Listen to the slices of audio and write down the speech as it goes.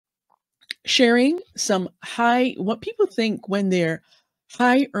Sharing some what people think when they're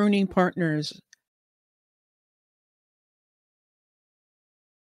high earning partners,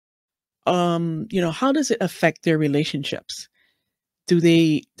 how does it affect their relationships?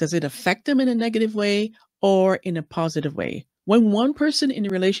 Does it affect them in a negative way or in a positive way? When one person in a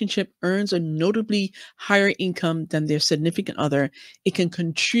relationship earns a notably higher income than their significant other, it can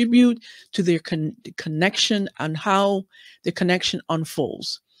contribute to their connection and how the connection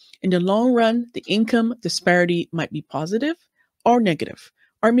unfolds. In the long run, the income disparity might be positive or negative,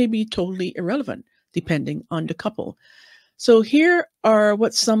 or maybe totally irrelevant, depending on the couple. So here are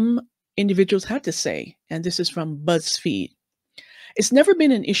what some individuals had to say, and this is from BuzzFeed. It's never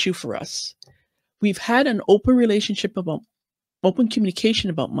been an issue for us. We've had an open communication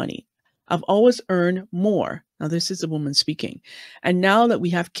about money. I've always earned more. Now, this is a woman speaking. And now that we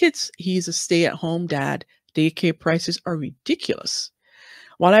have kids, he's a stay at home dad. Daycare prices are ridiculous.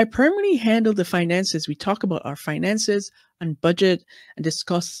 While I permanently handle the finances, we talk about our finances and budget and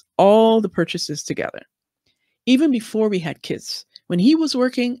discuss all the purchases together. Even before we had kids, when he was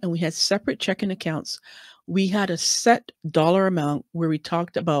working and we had separate checking accounts, we had a set dollar amount where we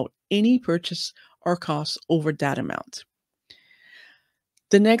talked about any purchase or cost over that amount.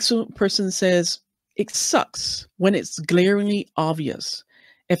 The next person says, it sucks when it's glaringly obvious.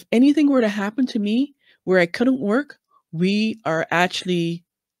 If anything were to happen to me where I couldn't work, we would actually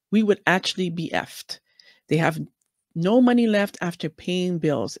be effed. They have no money left after paying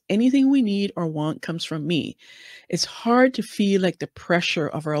bills. Anything we need or want comes from me. It's hard to feel like the pressure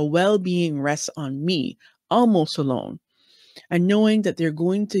of our well-being rests on me, almost alone. And knowing that they're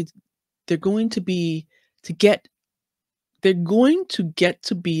going to get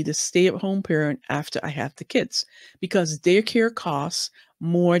to be the stay-at-home parent after I have the kids, because daycare costs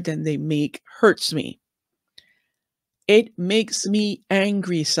more than they make hurts me. It makes me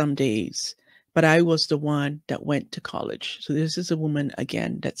angry some days, but I was the one that went to college. So this is a woman,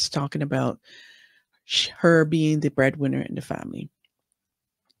 again, that's talking about her being the breadwinner in the family.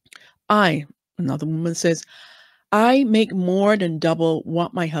 Another woman says, I make more than double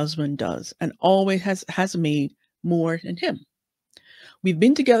what my husband does and always has made more than him. We've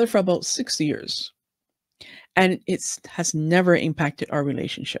been together for about 6 years, and it has never impacted our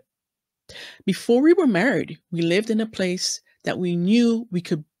relationship. Before we were married, we lived in a place that we knew we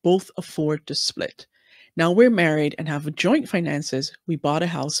could both afford to split. Now we're married and have joint finances. We bought a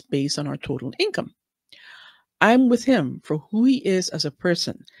house based on our total income. I'm with him for who he is as a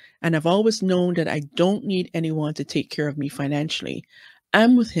person, and I've always known that I don't need anyone to take care of me financially.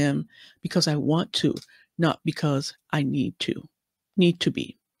 I'm with him because I want to, not because I need to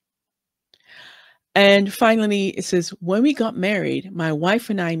be. And finally, it says, when we got married, my wife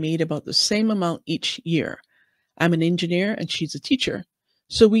and I made about the same amount each year. I'm an engineer and she's a teacher.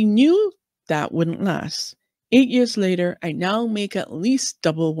 So we knew that wouldn't last. 8 years later, I now make at least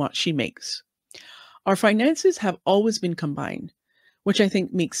double what she makes. Our finances have always been combined, which I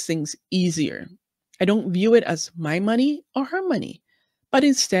think makes things easier. I don't view it as my money or her money, but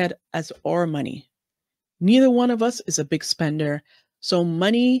instead as our money. Neither one of us is a big spender, so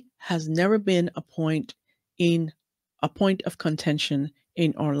money has never been a point of contention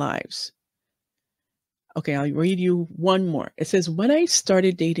in our lives. Okay, I'll read you one more. It says, when I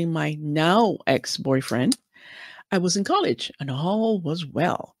started dating my now ex-boyfriend, I was in college and all was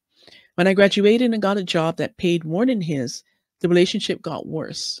well. When I graduated and got a job that paid more than his, the relationship got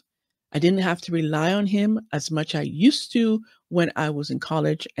worse. I didn't have to rely on him as much I used to when I was in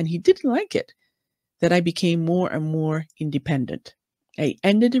college, and he didn't like it that I became more and more independent. I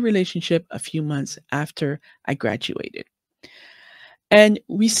ended the relationship a few months after I graduated. And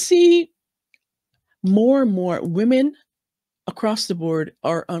we see more and more women across the board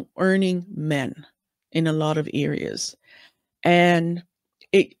are earning men in a lot of areas. And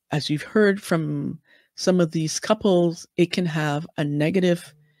it, as you've heard from some of these couples, it can have a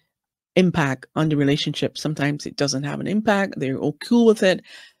negative impact on the relationship. Sometimes it doesn't have an impact. They're all cool with it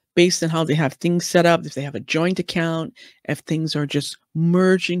based on how they have things set up. If they have a joint account, if things are just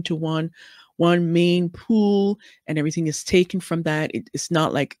merging to one main pool and everything is taken from that, it's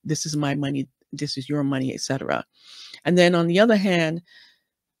not like this is my money, this is your money, etc. And then on the other hand,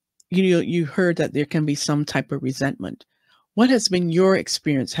 you heard that there can be some type of resentment. What has been your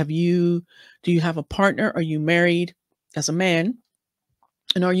experience? Do you have a partner? Are you married as a man?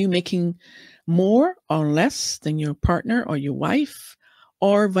 And are you making more or less than your partner or your wife,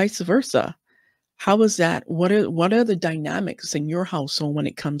 or vice versa? How is that? What are the dynamics in your household when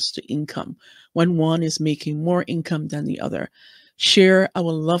it comes to income, when one is making more income than the other? Share. I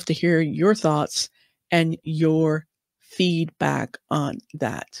would love to hear your thoughts and your feedback on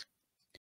that.